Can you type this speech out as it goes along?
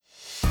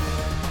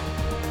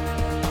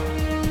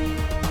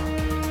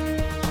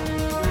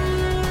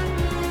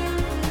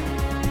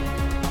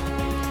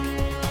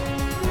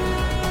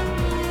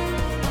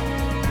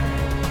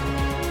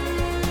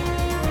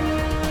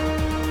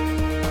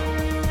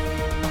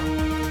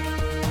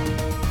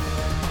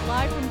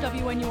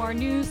WNUR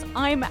News,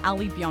 I'm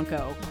Ali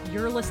Bianco.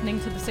 You're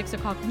listening to the 6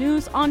 o'clock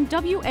news on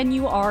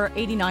WNUR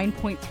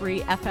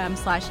 89.3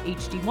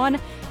 FM/HD1,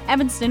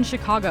 Evanston,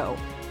 Chicago.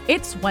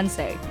 It's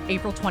Wednesday,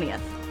 April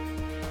 20th.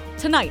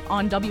 Tonight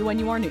on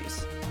WNUR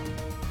News,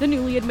 the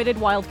newly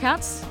admitted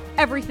Wildcats,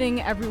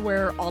 Everything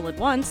Everywhere All at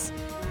Once,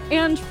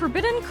 and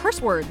forbidden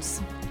curse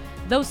words.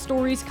 Those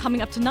stories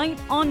coming up tonight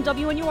on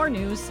WNUR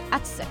News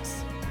at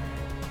 6.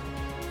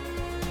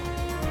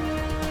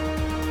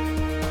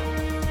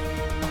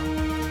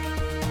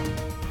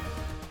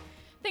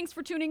 Thanks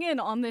for tuning in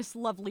on this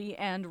lovely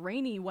and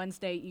rainy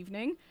Wednesday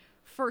evening.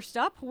 First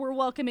up, we're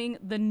welcoming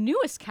the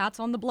newest cats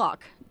on the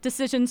block.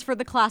 Decisions for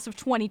the class of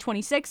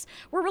 2026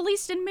 were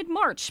released in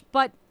mid-March,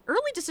 but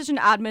early decision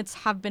admits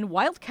have been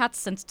Wildcats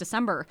since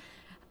December.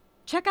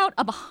 Check out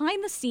a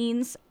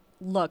behind-the-scenes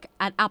look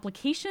at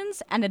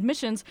applications and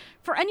admissions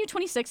for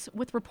NU26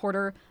 with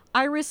reporter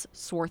Iris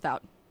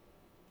Swarthout.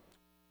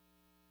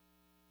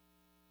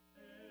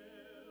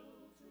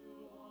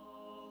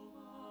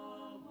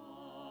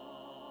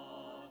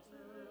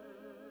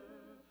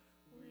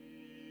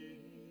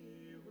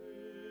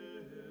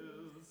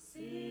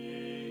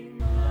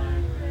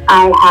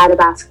 I had a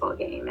basketball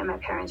game and my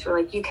parents were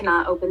like, you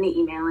cannot open the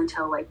email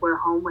until we're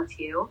home with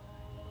you.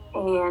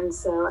 And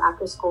so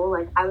after school,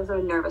 I was a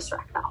nervous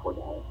wreck that whole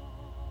day.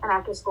 And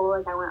after school,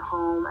 I went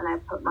home and I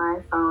put my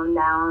phone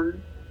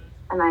down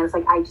and I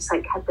just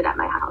kept it at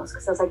my house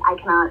because I was like, I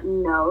cannot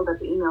know that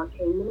the email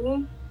came to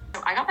me.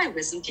 So I got my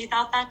wisdom teeth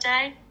out that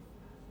day,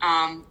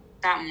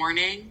 that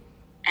morning.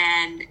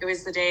 And it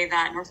was the day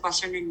that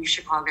Northwestern and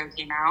UChicago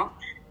came out.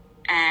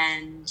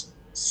 And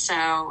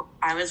so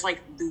I was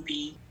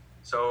loopy.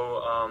 So,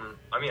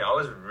 I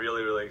was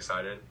really, really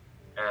excited.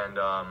 And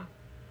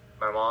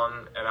my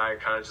mom and I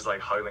kind of just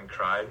hugged and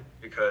cried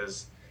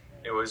because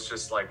it was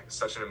just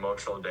such an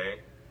emotional day.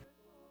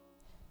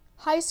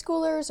 High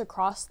schoolers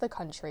across the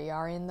country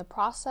are in the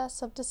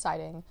process of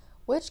deciding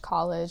which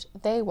college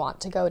they want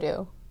to go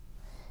to.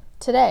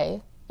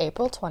 Today,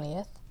 April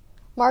 20th,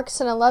 marks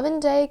an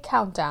 11-day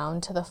countdown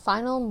to the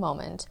final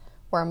moment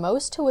where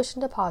most tuition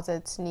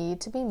deposits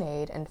need to be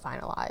made and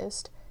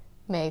finalized,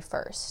 May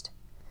 1st.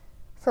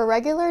 For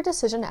regular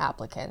decision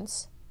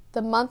applicants,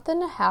 the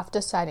month-and-a-half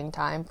deciding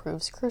time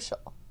proves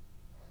crucial.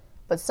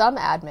 But some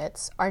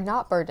admits are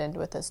not burdened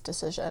with this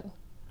decision.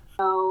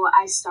 So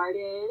I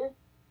started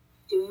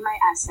doing my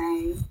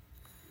essay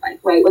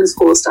right when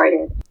school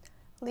started.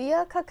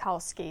 Leah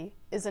Kakowski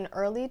is an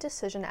early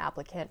decision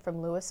applicant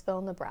from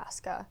Louisville,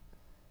 Nebraska.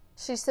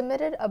 She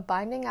submitted a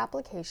binding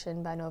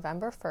application by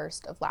November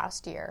 1st of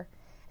last year,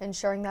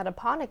 ensuring that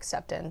upon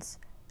acceptance,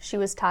 she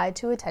was tied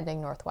to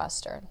attending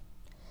Northwestern.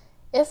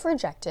 If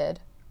rejected,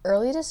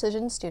 early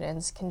decision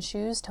students can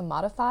choose to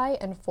modify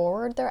and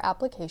forward their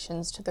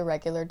applications to the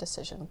regular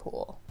decision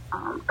pool.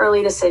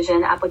 Early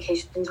decision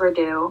applications were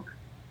due.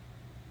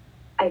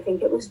 I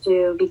think it was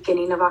due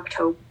beginning of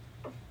October.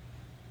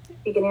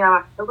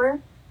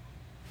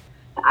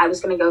 I was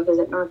going to go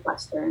visit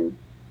Northwestern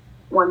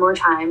one more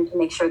time to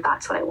make sure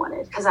that's what I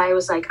wanted. Because I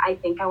was I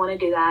think I want to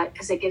do that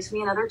because it gives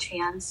me another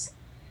chance.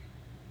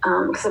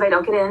 Because if I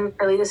don't get in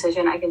early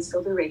decision, I can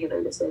still do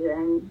regular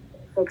decision,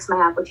 fix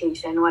my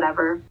application,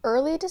 whatever.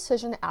 Early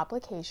decision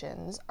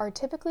applications are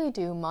typically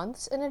due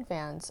months in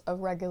advance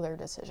of regular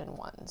decision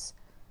ones.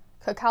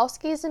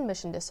 Kakowski's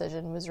admission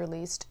decision was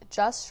released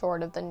just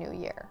short of the new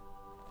year.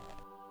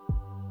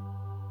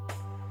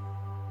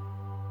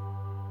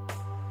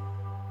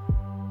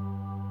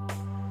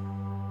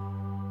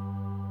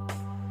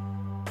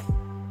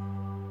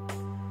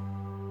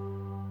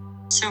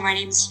 So my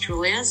name is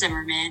Julia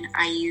Zimmerman.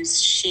 I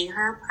use she,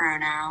 her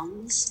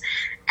pronouns,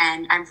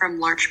 and I'm from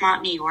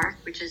Larchmont, New York,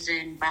 which is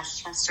in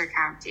Westchester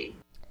County.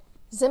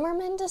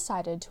 Zimmerman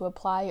decided to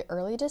apply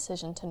early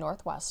decision to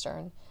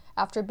Northwestern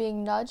after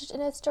being nudged in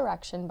its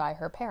direction by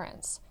her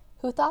parents,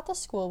 who thought the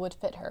school would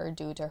fit her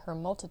due to her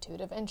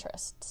multitude of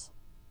interests.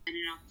 And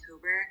in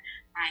October,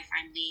 I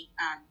finally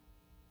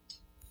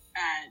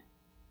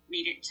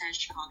made it to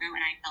Chicago,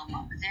 and I fell in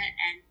love with it,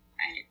 and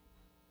I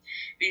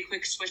made a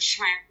quick switch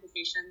to my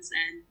applications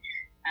and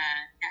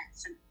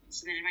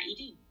submitted my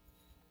ED.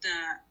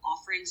 The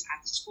offerings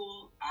at the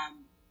school,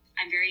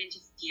 I'm very into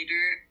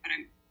theater, but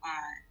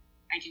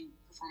I do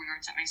performing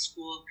arts at my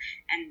school,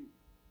 and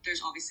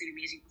there's obviously an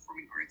amazing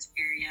performing arts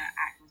area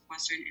at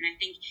Northwestern. And I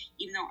think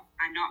even though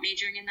I'm not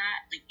majoring in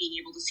that, being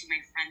able to see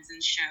my friends in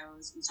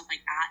shows and stuff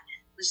like that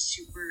was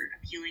super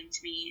appealing to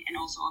me. And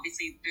also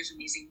obviously there's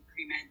amazing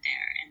pre-med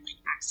there and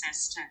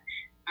access to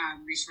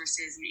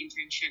resources and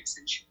internships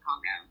in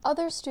Chicago.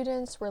 Other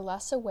students were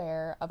less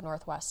aware of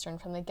Northwestern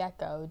from the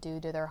get-go due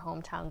to their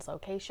hometown's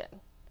location.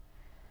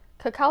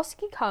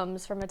 Kakowski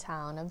comes from a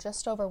town of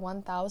just over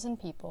 1,000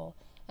 people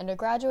and a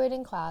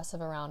graduating class of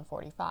around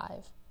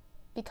 45.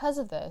 Because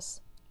of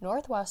this,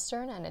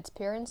 Northwestern and its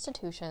peer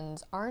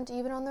institutions aren't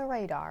even on the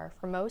radar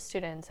for most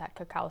students at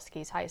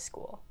Kakowski's high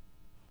school.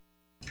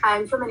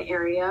 I'm from an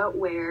area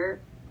where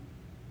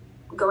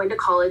going to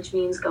college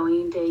means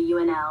going to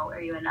UNL or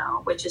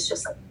UNO, which is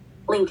just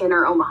Lincoln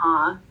or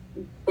Omaha,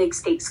 big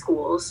state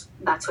schools.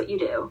 That's what you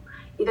do.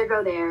 either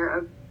go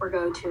there or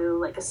go to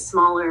like a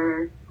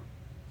smaller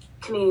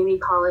community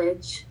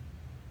college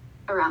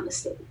around the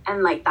state.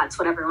 And like, that's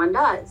what everyone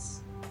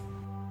does.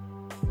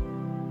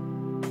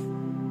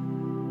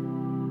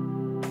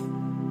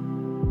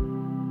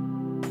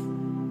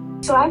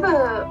 So I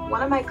have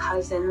one of my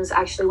cousins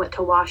actually went to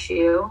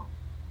WashU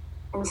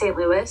in St.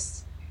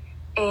 Louis,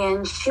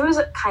 and she was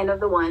kind of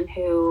the one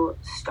who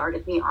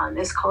started me on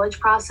this college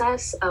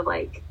process of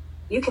like,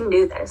 you can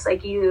do this,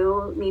 like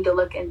you need to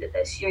look into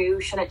this,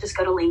 you shouldn't just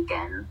go to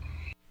Lincoln.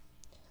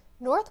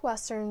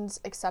 Northwestern's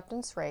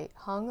acceptance rate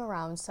hung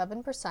around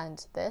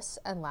 7% this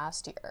and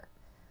last year,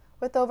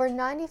 with over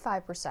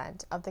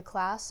 95% of the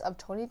class of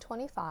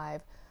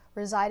 2025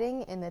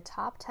 residing in the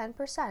top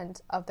 10%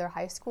 of their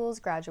high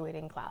school's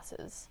graduating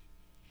classes.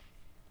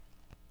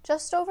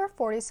 Just over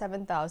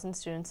 47,000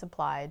 students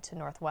applied to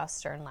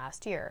Northwestern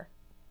last year.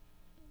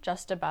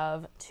 Just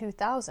above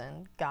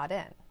 2,000 got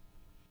in.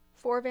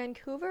 For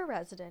Vancouver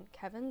resident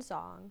Kevin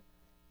Zong,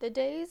 the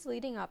days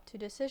leading up to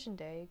Decision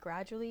Day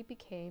gradually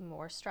became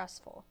more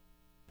stressful.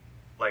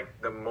 Like,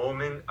 the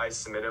moment I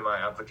submitted my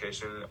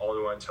application all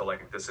the way until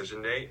like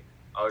Decision Day,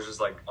 I was just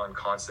like on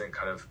constant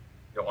kind of,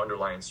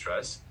 underlying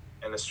stress.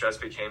 And the stress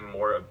became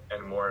more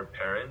and more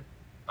apparent,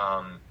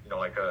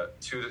 like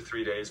 2 to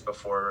 3 days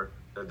before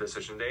the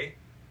decision day.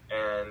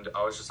 And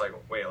I was just like,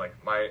 wait, like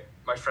my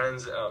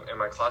friends and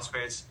my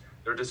classmates,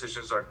 their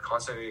decisions are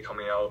constantly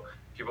coming out.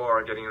 People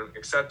are getting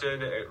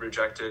accepted,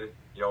 rejected,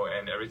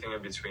 and everything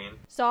in between.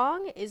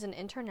 Zong is an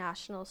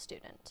international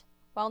student.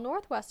 While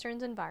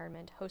Northwestern's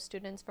environment hosts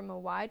students from a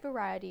wide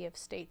variety of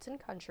states and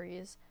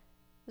countries,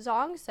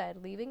 Zong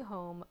said leaving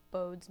home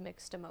bodes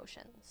mixed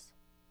emotions.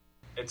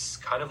 It's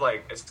kind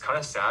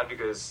of sad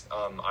because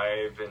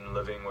I've been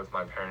living with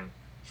my parent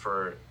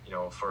for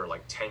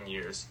like 10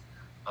 years,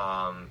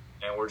 and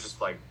we're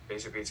just like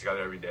basically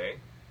together every day.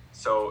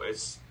 So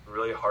it's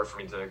really hard for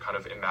me to kind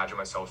of imagine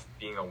myself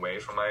being away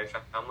from my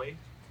family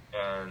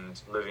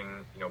and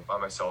living, by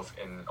myself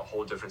in a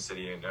whole different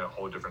city and in a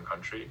whole different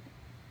country.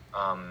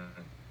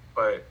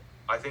 But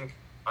I think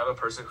I'm a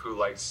person who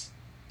likes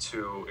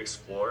to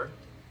explore,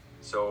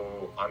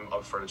 so I'm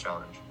up for the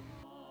challenge.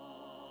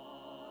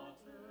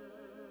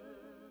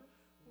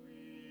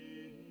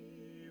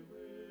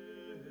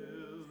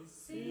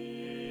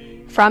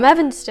 From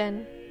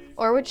Evanston,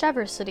 or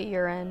whichever city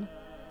you're in,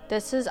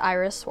 this is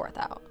Iris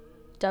Swarthout,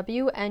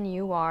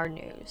 WNUR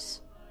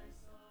News.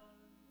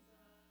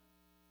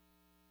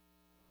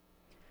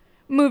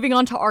 Moving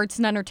on to arts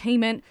and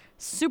entertainment,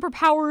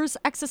 superpowers,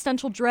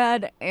 existential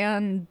dread,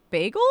 and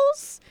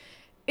bagels?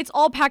 It's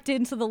all packed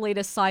into the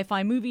latest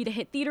sci-fi movie to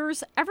hit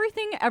theaters,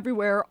 Everything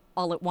Everywhere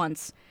All at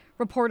Once.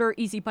 Reporter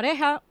Izzy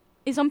Pareja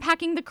is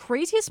unpacking the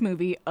craziest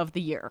movie of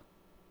the year.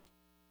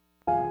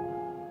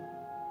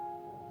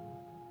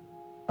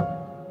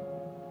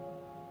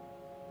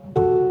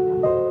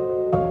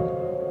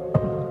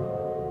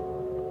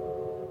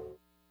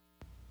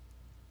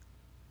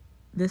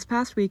 This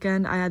past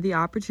weekend, I had the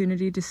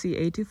opportunity to see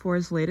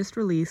A24's latest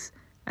release,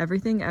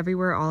 Everything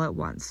Everywhere All at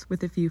Once,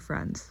 with a few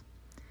friends.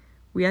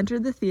 We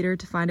entered the theater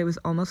to find it was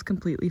almost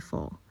completely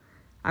full.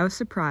 I was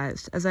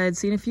surprised, as I had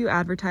seen a few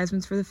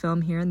advertisements for the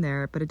film here and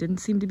there, but it didn't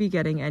seem to be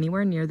getting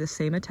anywhere near the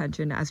same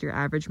attention as your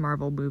average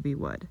Marvel movie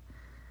would.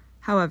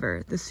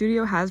 However, the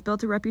studio has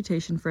built a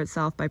reputation for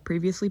itself by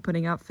previously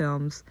putting out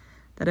films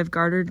that have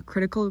garnered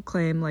critical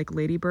acclaim like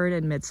Lady Bird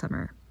and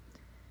Midsommar.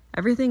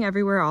 Everything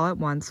Everywhere All at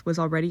Once was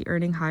already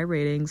earning high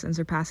ratings and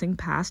surpassing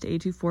past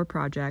A24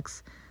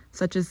 projects,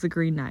 such as The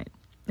Green Knight.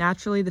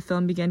 Naturally, the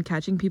film began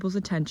catching people's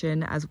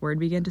attention as word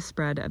began to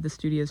spread of the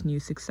studio's new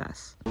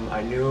success.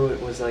 I knew it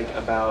was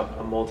about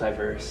a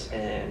multiverse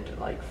and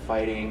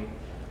fighting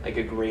a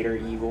greater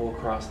evil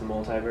across the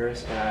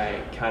multiverse, and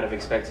I kind of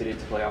expected it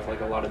to play off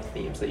a lot of the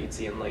themes that you'd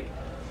see in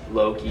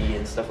Loki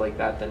and stuff like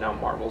that now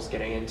Marvel's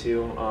getting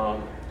into.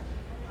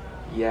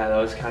 Yeah, that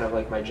was kind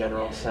of my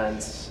general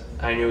sense.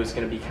 I knew it was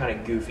going to be kind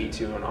of goofy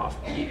too and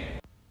offbeat.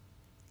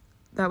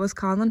 That was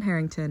Conlon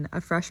Harrington, a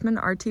freshman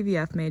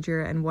RTVF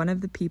major and one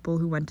of the people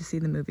who went to see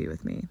the movie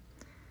with me.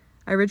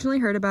 I originally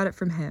heard about it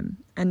from him,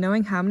 and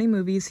knowing how many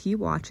movies he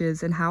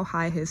watches and how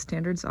high his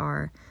standards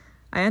are,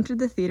 I entered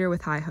the theater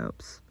with high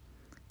hopes.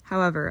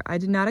 However, I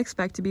did not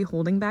expect to be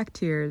holding back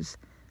tears,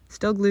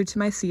 still glued to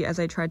my seat as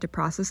I tried to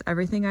process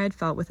everything I had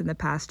felt within the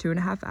past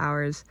 2.5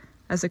 hours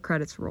as the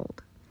credits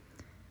rolled.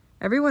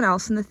 Everyone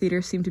else in the theater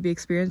seemed to be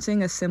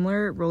experiencing a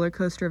similar roller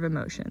coaster of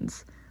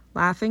emotions,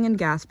 laughing and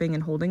gasping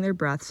and holding their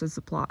breaths as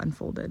the plot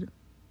unfolded.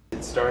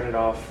 It started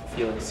off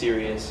feeling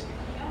serious,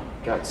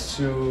 got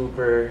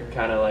super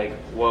kind of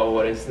whoa,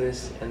 what is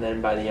this? And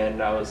then by the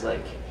end I was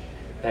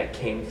that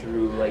came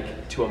through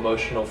to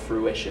emotional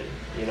fruition,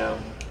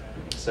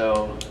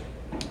 So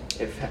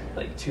if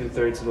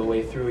 2/3 of the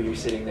way through you're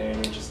sitting there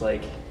and you're just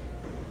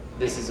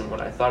this isn't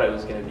what I thought it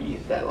was going to be,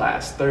 that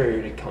last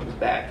third, it comes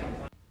back.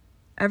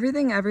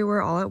 Everything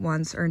Everywhere All at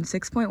Once earned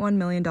 $6.1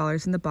 million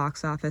in the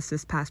box office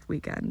this past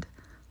weekend.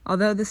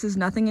 Although this is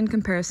nothing in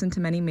comparison to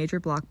many major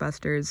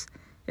blockbusters,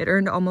 it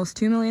earned almost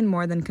 $2 million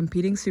more than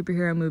competing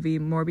superhero movie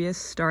Morbius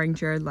starring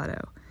Jared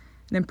Leto,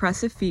 an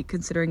impressive feat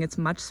considering its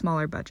much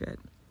smaller budget.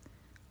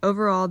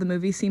 Overall, the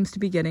movie seems to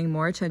be getting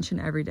more attention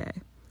every day.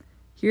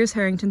 Here's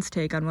Harrington's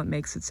take on what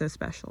makes it so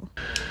special.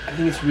 I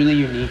think it's really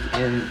unique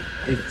in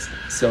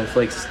itself,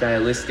 like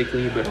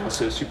stylistically, but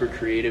also super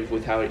creative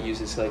with how it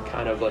uses like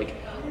kind of like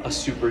a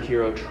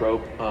superhero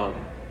trope,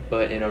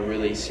 but in a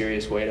really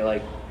serious way to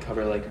like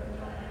cover like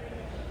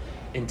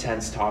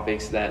intense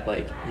topics that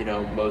like, you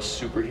know,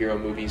 most superhero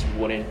movies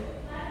wouldn't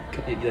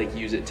like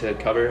use it to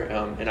cover.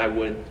 And I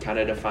would kind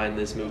of define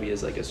this movie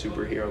as like a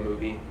superhero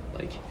movie.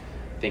 Like,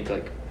 think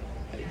like,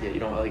 yeah, you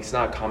know, like it's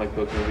not a comic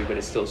book movie, but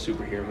it's still a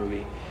superhero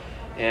movie.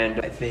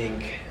 And I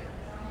think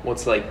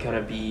what's like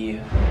gonna be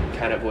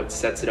kind of what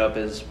sets it up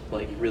as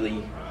like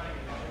really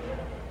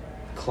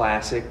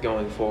classic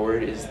going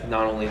forward is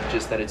not only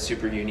just that it's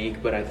super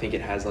unique, but I think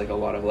it has like a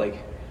lot of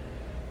like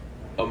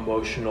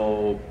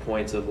emotional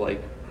points of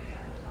like,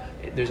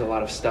 there's a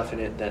lot of stuff in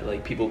it that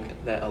like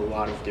that a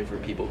lot of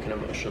different people can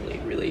emotionally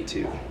relate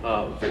to,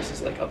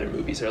 versus like other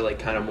movies that are like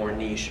kind of more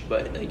niche,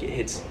 but like it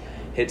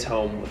hits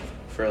home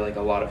for like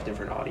a lot of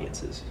different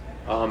audiences.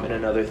 And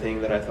another thing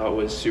that I thought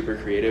was super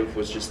creative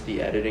was just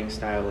the editing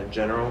style in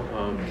general,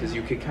 because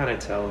you could kind of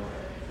tell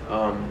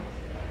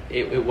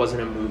it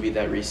wasn't a movie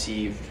that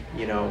received,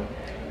 you know,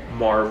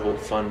 Marvel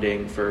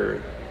funding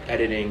for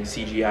editing,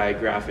 CGI,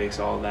 graphics,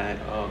 all that.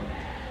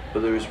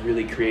 But there was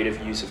really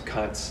creative use of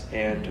cuts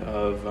and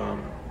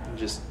of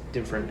just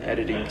different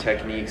editing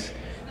techniques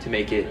to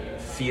make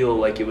it feel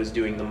like it was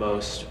doing the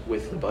most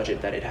with the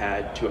budget that it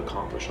had to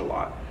accomplish a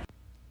lot.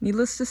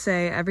 Needless to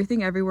say,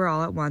 Everything Everywhere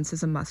All at Once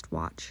is a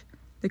must-watch.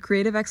 The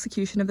creative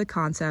execution of the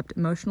concept,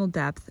 emotional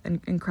depth,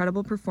 and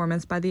incredible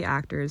performance by the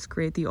actors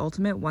create the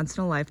ultimate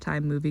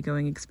once-in-a-lifetime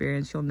movie-going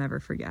experience you'll never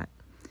forget.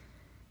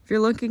 If you're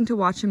looking to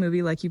watch a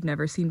movie like you've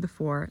never seen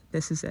before,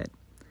 this is it.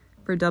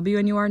 For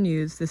WNUR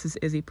News, this is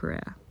Izzy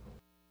Perea.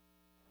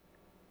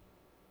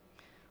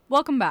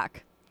 Welcome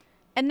back.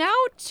 And now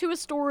to a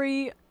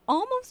story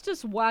almost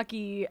as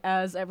wacky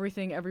as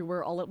Everything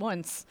Everywhere All at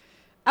Once.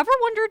 Ever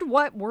wondered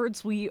what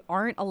words we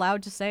aren't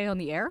allowed to say on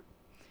the air?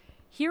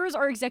 Here is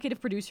our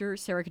executive producer,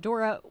 Sarah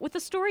Cadora, with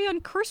a story on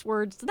curse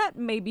words that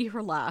may be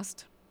her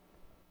last.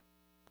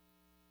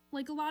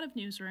 Like a lot of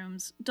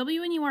newsrooms,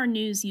 WNUR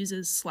News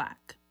uses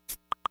Slack.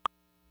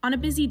 On a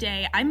busy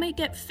day, I might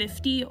get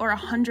 50 or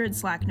 100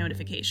 Slack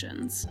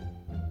notifications.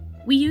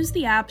 We use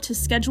the app to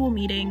schedule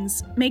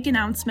meetings, make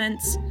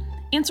announcements,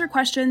 answer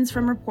questions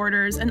from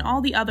reporters, and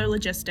all the other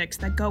logistics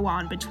that go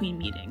on between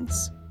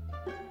meetings.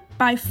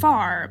 By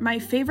far, my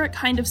favorite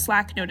kind of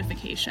Slack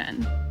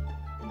notification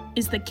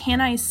is the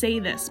 "Can I say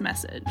this"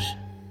 message.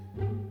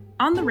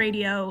 On the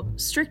radio,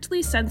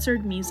 strictly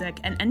censored music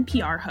and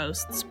NPR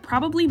hosts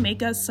probably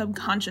make us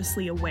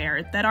subconsciously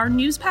aware that our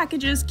news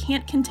packages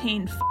can't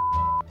contain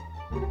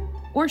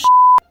or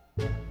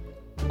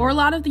or a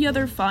lot of the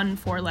other fun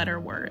four-letter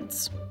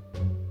words.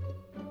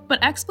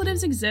 But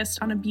expletives exist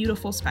on a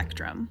beautiful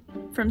spectrum,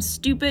 from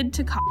stupid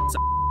to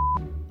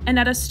and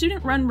at a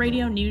student-run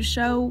radio news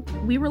show,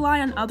 we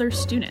rely on other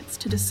students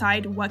to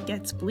decide what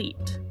gets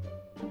bleeped.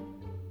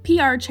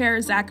 PR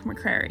Chair Zach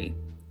McCrary,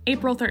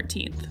 April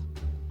 13th.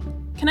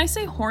 Can I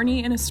say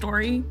horny in a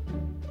story?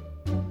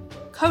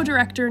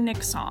 Co-director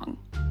Nick Song.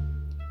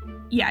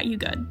 Yeah, you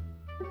good.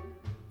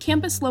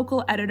 Campus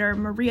local editor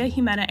Maria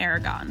Jimena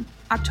Aragon,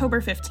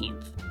 October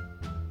 15th.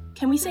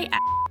 Can we say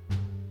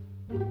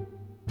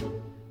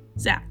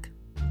Zach.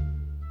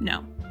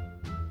 No.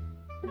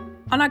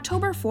 On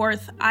October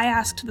 4th, I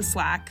asked the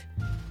Slack,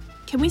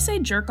 can we say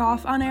jerk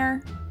off on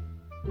air?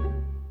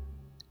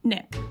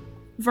 Nick.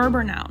 Verb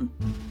or noun?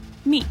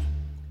 Me.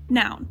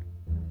 Noun.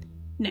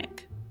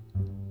 Nick.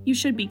 You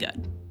should be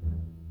good.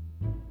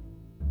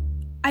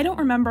 I don't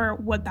remember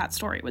what that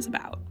story was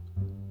about.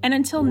 And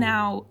until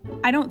now,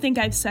 I don't think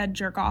I've said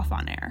jerk off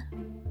on air.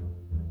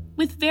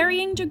 With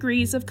varying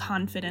degrees of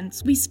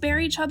confidence, we spare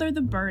each other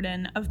the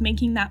burden of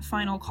making that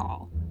final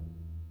call.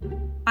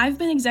 I've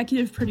been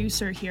executive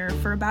producer here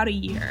for about a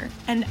year,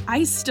 and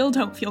I still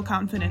don't feel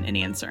confident in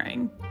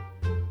answering.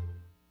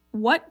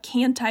 What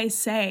can't I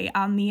say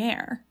on the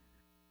air?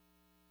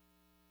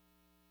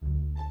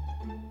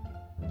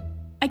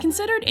 I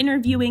considered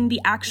interviewing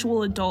the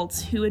actual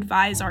adults who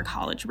advise our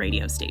college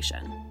radio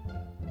station,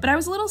 but I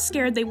was a little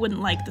scared they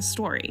wouldn't like the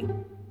story.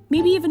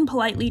 Maybe even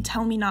politely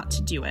tell me not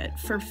to do it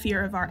for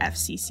fear of our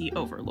FCC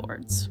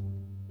overlords.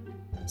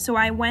 So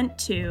I went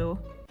to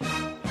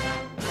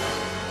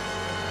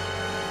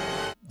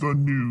the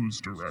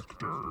news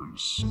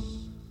directors.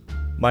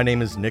 My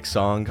name is Nick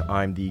Song.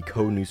 I'm the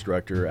co-news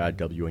director at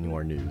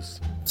WNUR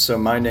News. So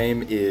my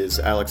name is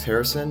Alex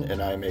Harrison,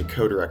 and I'm a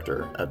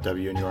co-director at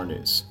WNUR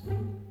News.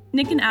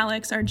 Nick and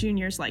Alex are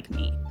juniors like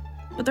me,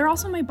 but they're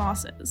also my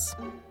bosses.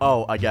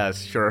 Oh, I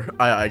guess, sure.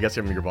 I guess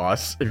I'm your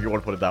boss, if you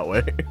want to put it that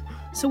way.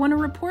 So when a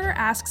reporter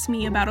asks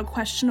me about a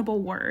questionable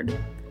word,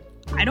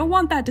 I don't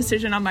want that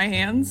decision on my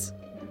hands.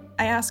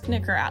 I ask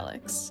Nick or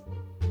Alex.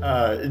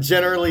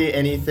 Generally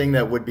anything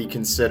that would be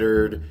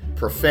considered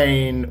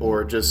profane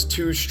or just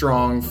too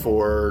strong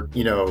for,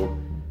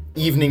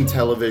 evening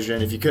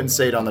television. If you couldn't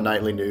say it on the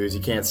nightly news,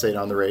 you can't say it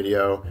on the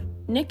radio.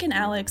 Nick and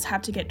Alex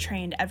have to get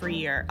trained every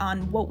year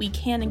on what we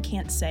can and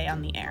can't say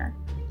on the air,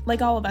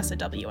 like all of us at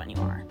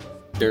WNUR.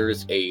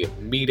 There's a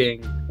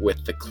meeting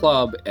with the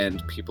club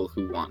and people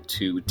who want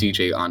to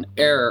DJ on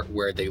air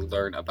where they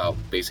learn about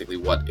basically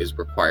what is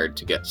required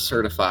to get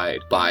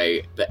certified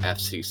by the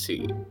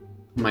FCC.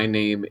 My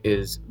name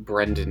is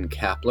Brendan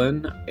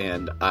Kaplan,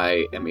 and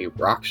I am a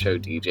rock show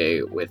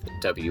DJ with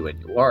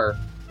WNUR.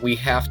 We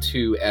have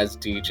to, as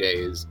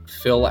DJs,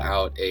 fill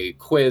out a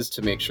quiz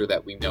to make sure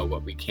that we know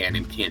what we can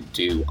and can't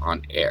do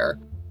on air.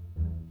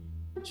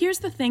 Here's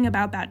the thing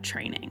about that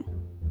training.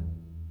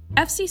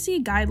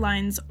 FCC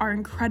guidelines are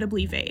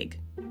incredibly vague.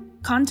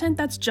 Content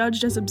that's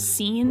judged as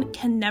obscene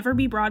can never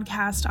be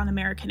broadcast on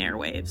American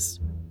airwaves.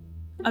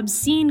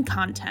 Obscene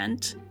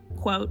content,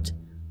 quote,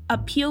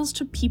 appeals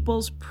to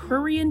people's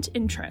prurient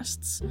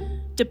interests,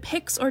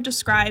 depicts or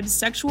describes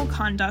sexual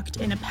conduct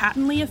in a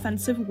patently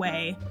offensive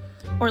way,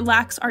 or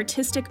lacks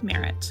artistic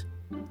merit,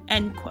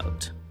 end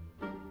quote.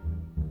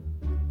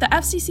 The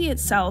FCC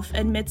itself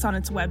admits on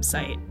its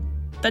website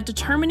that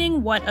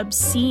determining what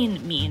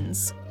obscene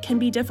means can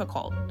be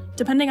difficult,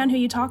 depending on who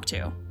you talk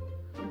to.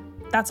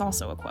 That's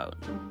also a quote.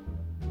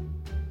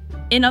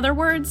 In other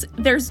words,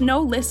 there's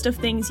no list of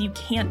things you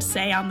can't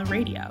say on the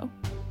radio.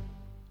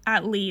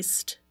 At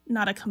least,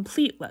 not a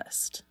complete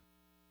list.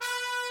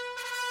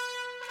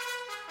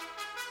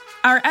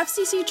 Our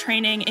FCC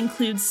training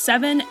includes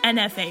 7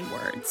 NFA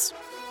words,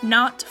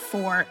 not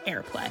for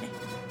airplay.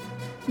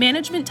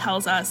 Management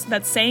tells us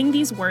that saying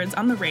these words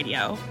on the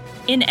radio,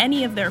 in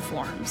any of their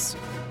forms,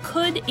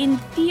 could, in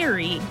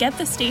theory, get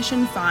the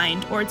station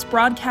fined or its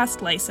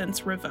broadcast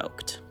license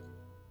revoked.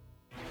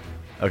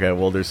 Okay,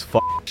 well, there's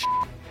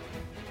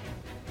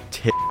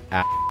tit,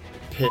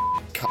 pit,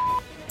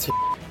 tit.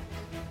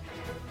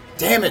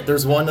 Damn it,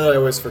 there's one that I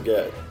always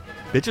forget.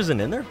 Bitch isn't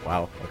in there?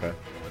 Wow, okay.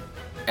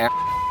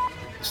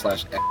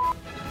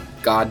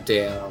 /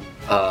 goddamn.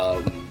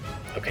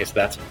 Okay, so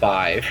that's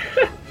 5.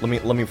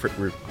 Let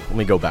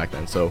me go back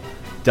then. So,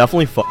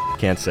 definitely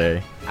can't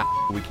say.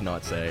 We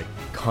cannot say.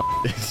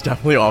 It's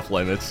definitely off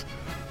limits.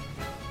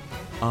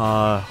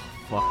 Fuck.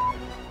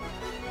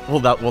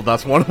 Well,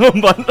 that's one of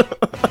them,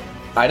 but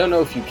I don't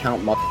know if you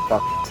count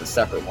motherfucker as a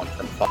separate one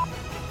from fuck,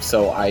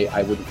 so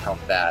I wouldn't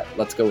count that.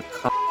 Let's go with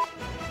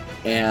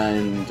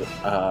and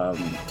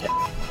tit.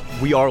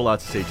 We are allowed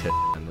to say tit,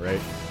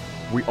 right?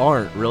 We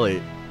aren't,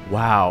 really.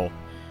 Wow.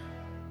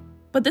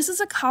 But this is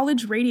a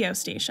college radio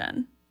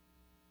station.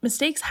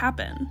 Mistakes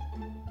happen.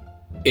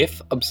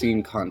 If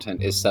obscene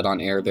content is set on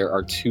air, there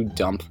are 2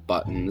 dump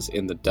buttons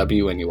in the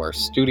WNUR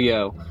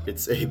studio.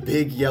 It's a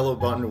big yellow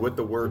button with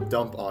the word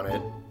dump on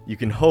it. You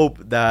can hope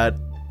that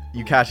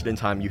you catch it in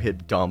time, you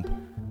hit dump,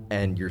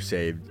 and you're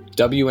saved.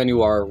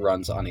 WNUR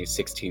runs on a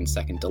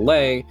 16-second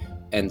delay,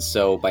 and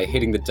so by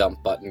hitting the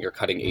dump button, you're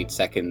cutting 8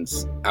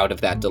 seconds out of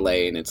that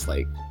delay, and it's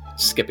like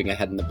skipping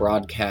ahead in the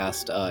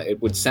broadcast.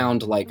 It would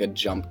sound like a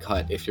jump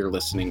cut if you're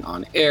listening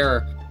on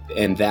air,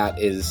 and that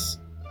is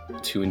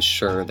to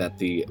ensure that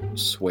the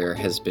swear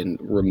has been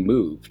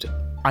removed.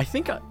 I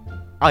think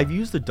I've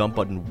used the dump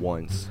button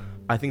once.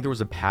 I think there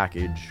was a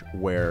package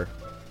where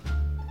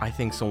I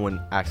think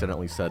someone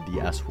accidentally said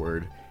the S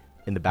word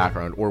in the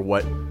background, or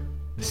what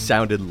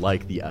sounded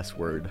like the S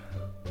word,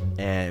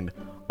 and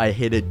I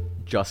hit it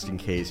just in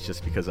case,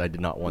 just because I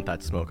did not want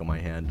that smoke on my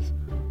hands.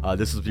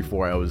 This was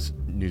before I was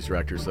news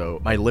director,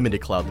 so my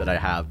limited clout that I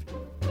have,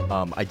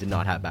 I did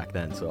not have back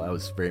then, so I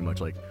was very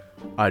much like,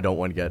 I don't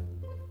want to get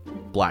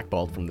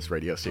blackballed from this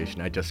radio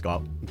station I just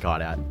got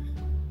at.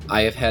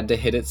 I have had to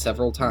hit it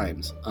several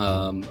times.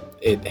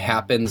 It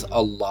happens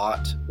a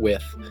lot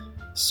with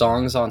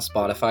songs on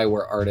Spotify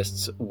where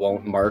artists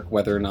won't mark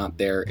whether or not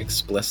they're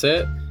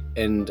explicit,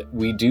 and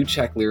we do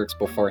check lyrics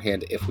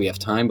beforehand if we have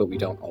time, but we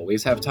don't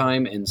always have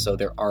time, and so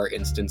there are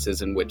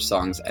instances in which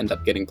songs end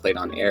up getting played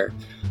on air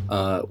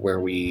where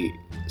we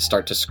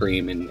start to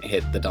scream and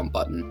hit the dump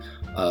button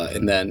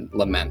and then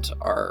lament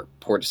our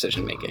poor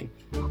decision making.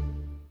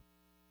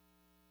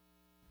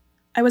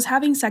 I was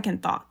having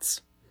second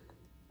thoughts.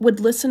 Would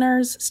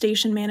listeners,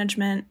 station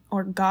management,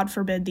 or God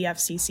forbid the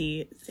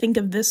FCC think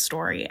of this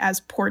story as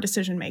poor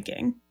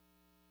decision-making?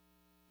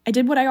 I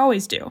did what I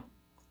always do.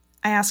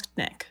 I asked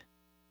Nick.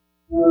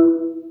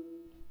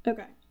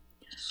 Okay.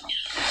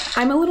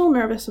 I'm a little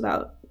nervous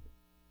about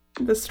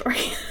this story.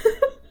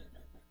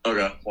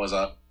 Okay, what's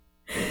up?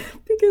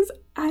 Because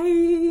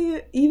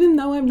even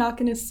though I'm not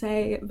going to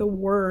say the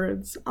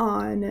words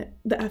on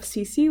the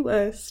FCC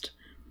list,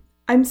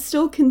 I'm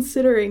still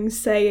considering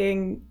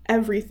saying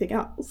everything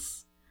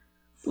else.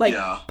 Like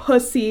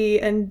pussy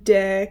and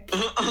dick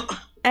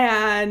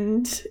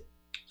and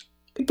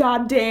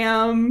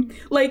goddamn.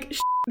 Like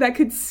that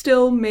could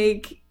still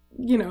make,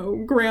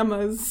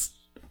 grandmas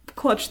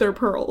clutch their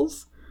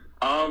pearls.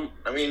 I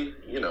mean,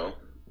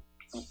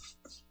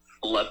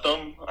 let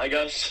them, I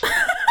guess.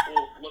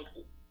 Well,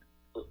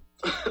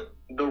 look,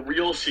 the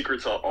real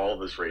secret to all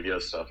this radio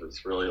stuff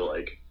is really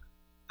like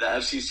the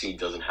FCC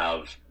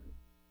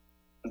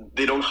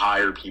they don't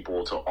hire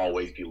people to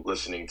always be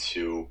listening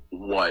to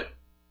what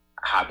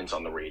happens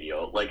on the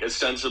radio. Like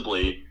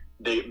ostensibly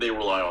they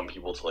rely on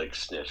people to like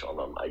snitch on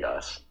them, I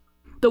guess.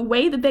 The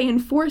way that they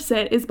enforce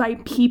it is by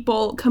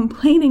people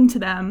complaining to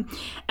them,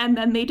 and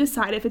then they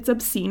decide if it's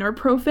obscene or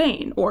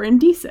profane or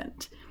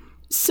indecent.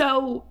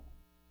 So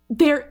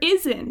there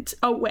isn't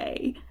a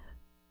way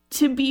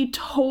to be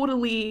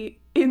totally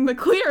in the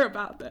clear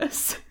about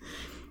this.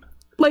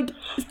 Like,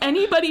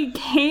 anybody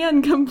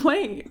can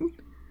complain.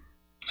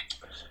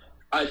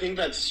 I think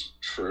that's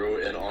true,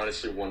 and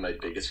honestly, one of my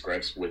biggest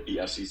gripes with the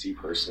FCC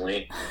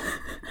personally,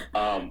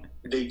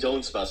 they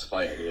don't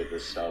specify any of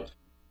this stuff.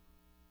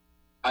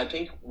 I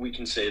think we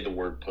can say the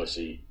word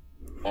pussy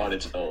on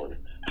its own.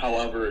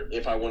 However,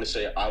 if I want to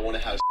say I want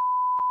to have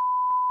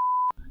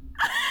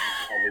I'll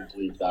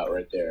probably bleep that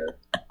right there.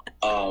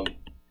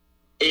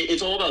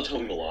 It's all about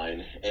towing the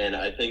line, and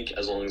I think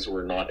as long as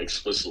we're not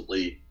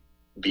explicitly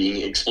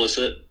being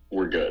explicit,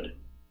 we're good.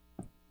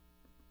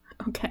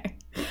 Okay.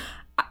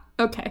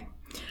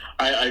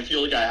 I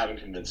feel like I haven't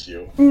convinced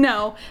you.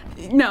 No,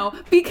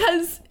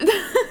 because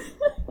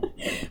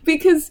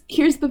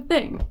here's the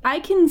thing. I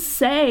can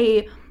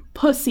say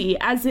pussy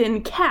as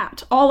in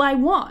cat all I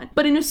want,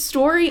 but in a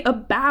story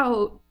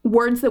about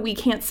words that we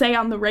can't say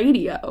on the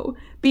radio,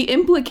 the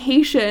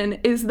implication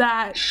is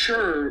that...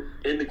 Sure,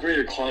 in the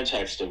greater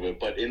context of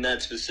it, but in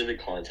that specific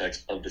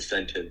context of the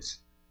sentence...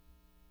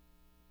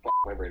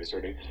 My brain is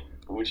hurting,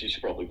 which you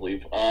should probably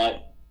believe.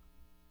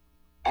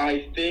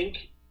 I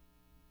think...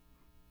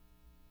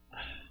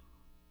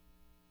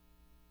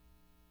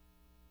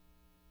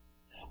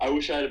 I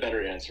wish I had a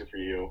better answer for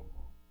you,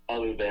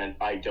 other than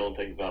I don't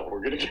think that we're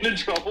going to get in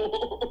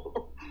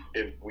trouble.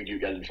 If we do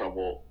get in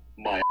trouble,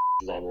 my ass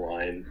is on the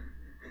line.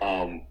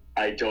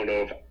 I don't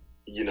know if,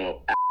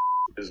 ass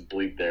is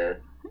bleep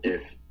there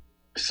if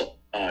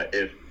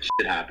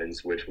shit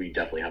happens, which we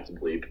definitely have to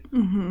bleep.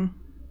 Mm-hmm.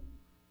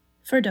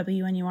 For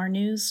WNUR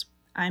News,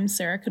 I'm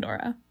Sarah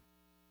Kadora.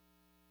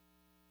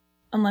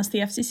 Unless the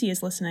FCC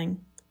is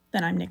listening,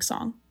 then I'm Nick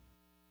Song.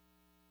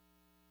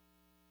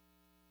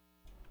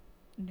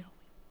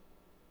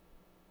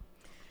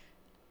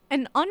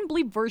 An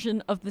unbleeped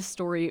version of this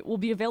story will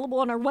be available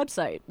on our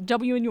website,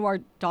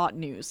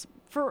 WNUR.news,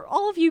 for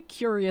all of you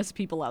curious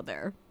people out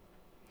there.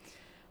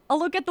 A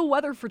look at the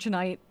weather for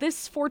tonight.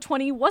 This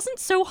 420 wasn't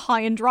so high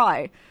and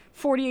dry.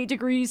 48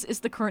 degrees is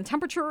the current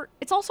temperature.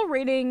 It's also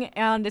raining,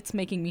 and it's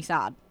making me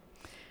sad.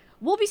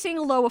 We'll be seeing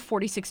a low of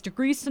 46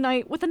 degrees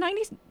tonight with a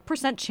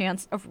 90%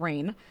 chance of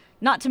rain,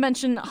 not to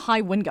mention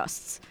high wind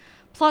gusts.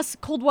 Plus,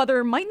 cold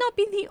weather might not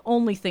be the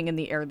only thing in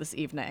the air this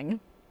evening.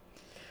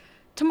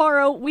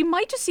 Tomorrow, we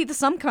might just see the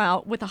sun come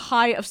out with a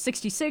high of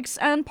 66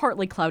 and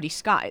partly cloudy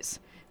skies.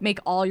 Make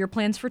all your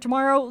plans for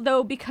tomorrow,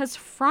 though, because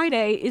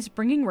Friday is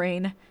bringing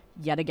rain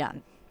yet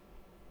again.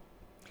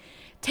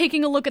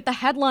 Taking a look at the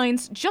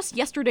headlines, just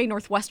yesterday,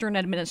 Northwestern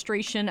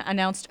administration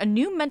announced a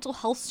new mental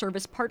health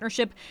service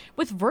partnership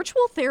with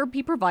virtual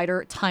therapy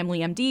provider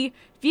TimelyMD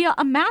via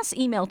a mass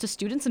email to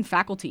students and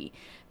faculty.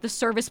 The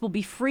service will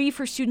be free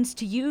for students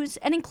to use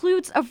and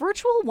includes a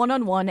virtual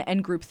one-on-one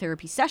and group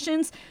therapy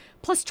sessions,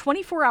 plus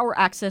 24-hour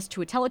access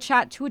to a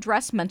telechat to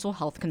address mental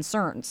health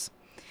concerns.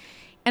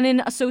 And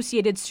in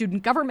Associated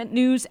Student Government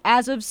news,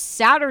 as of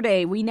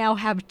Saturday, we now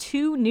have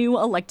 2 new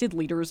elected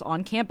leaders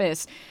on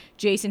campus.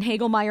 Jason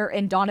Hagelmeyer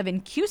and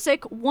Donovan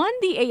Cusick won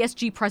the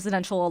ASG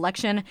presidential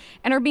election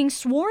and are being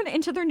sworn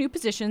into their new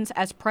positions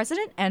as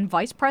president and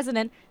vice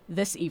president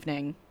this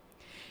evening.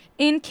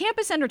 In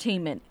campus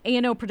entertainment,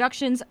 A&O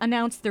Productions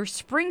announced their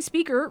spring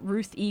speaker,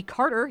 Ruth E.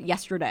 Carter,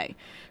 yesterday.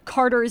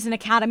 Carter is an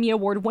Academy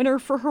Award winner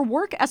for her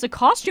work as a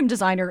costume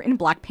designer in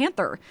Black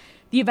Panther.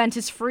 The event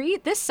is free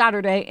this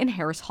Saturday in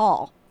Harris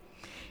Hall.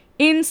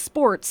 In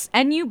sports,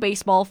 NU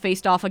baseball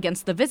faced off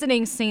against the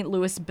visiting St.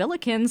 Louis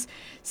Billikens.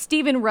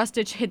 Steven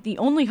Rustich hit the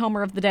only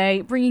homer of the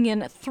day, bringing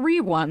in 3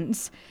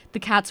 runs. The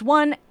Cats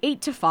won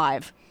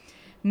 8-5.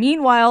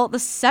 Meanwhile, the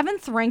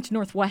 7th-ranked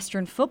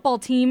Northwestern football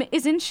team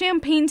is in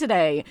Champaign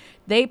today.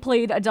 They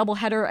played a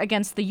doubleheader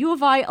against the U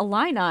of I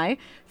Illini.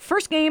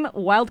 First game,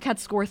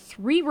 Wildcats score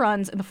 3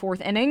 runs in the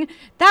 4th inning.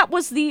 That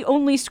was the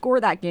only score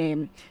that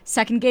game.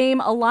 Second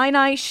game,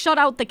 Illini shut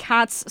out the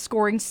Cats,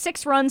 scoring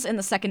 6 runs in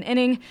the 2nd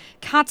inning.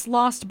 Cats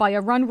lost by a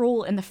run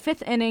rule in the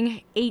 5th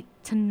inning,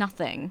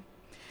 8-0.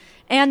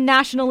 And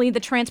nationally, the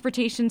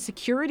Transportation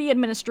Security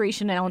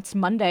Administration announced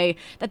Monday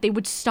that they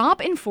would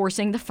stop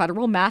enforcing the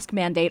federal mask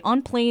mandate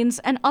on planes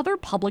and other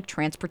public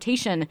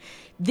transportation.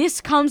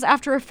 This comes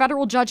after a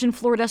federal judge in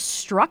Florida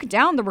struck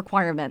down the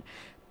requirement.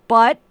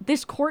 But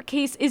this court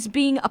case is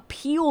being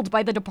appealed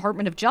by the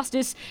Department of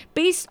Justice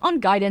based on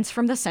guidance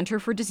from the Center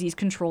for Disease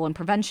Control and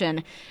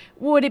Prevention.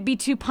 Would it be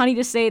too punny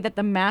to say that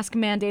the mask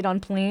mandate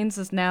on planes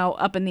is now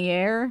up in the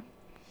air?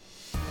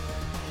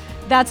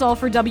 That's all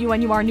for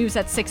WNUR News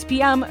at 6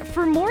 p.m.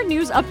 For more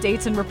news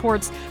updates and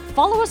reports,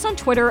 follow us on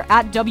Twitter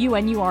at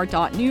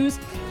WNUR.news.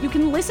 You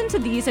can listen to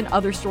these and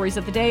other stories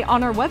of the day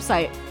on our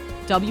website,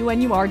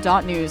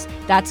 WNUR.news.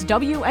 That's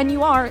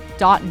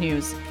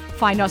WNUR.news.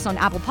 Find us on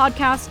Apple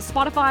Podcasts,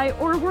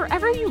 Spotify, or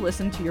wherever you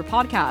listen to your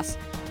podcasts.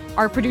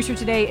 Our producer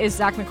today is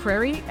Zach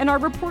McCrary, and our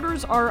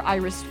reporters are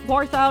Iris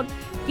Warthout,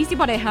 Isi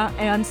Pareja,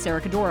 and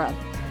Sarah Kadora.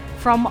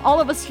 From all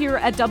of us here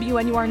at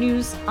WNUR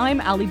News, I'm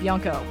Ali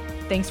Bianco.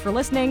 Thanks for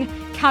listening.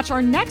 Catch our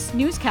next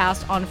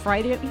newscast on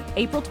Friday,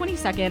 April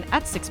 22nd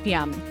at 6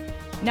 p.m.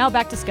 Now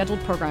back to scheduled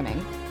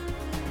programming.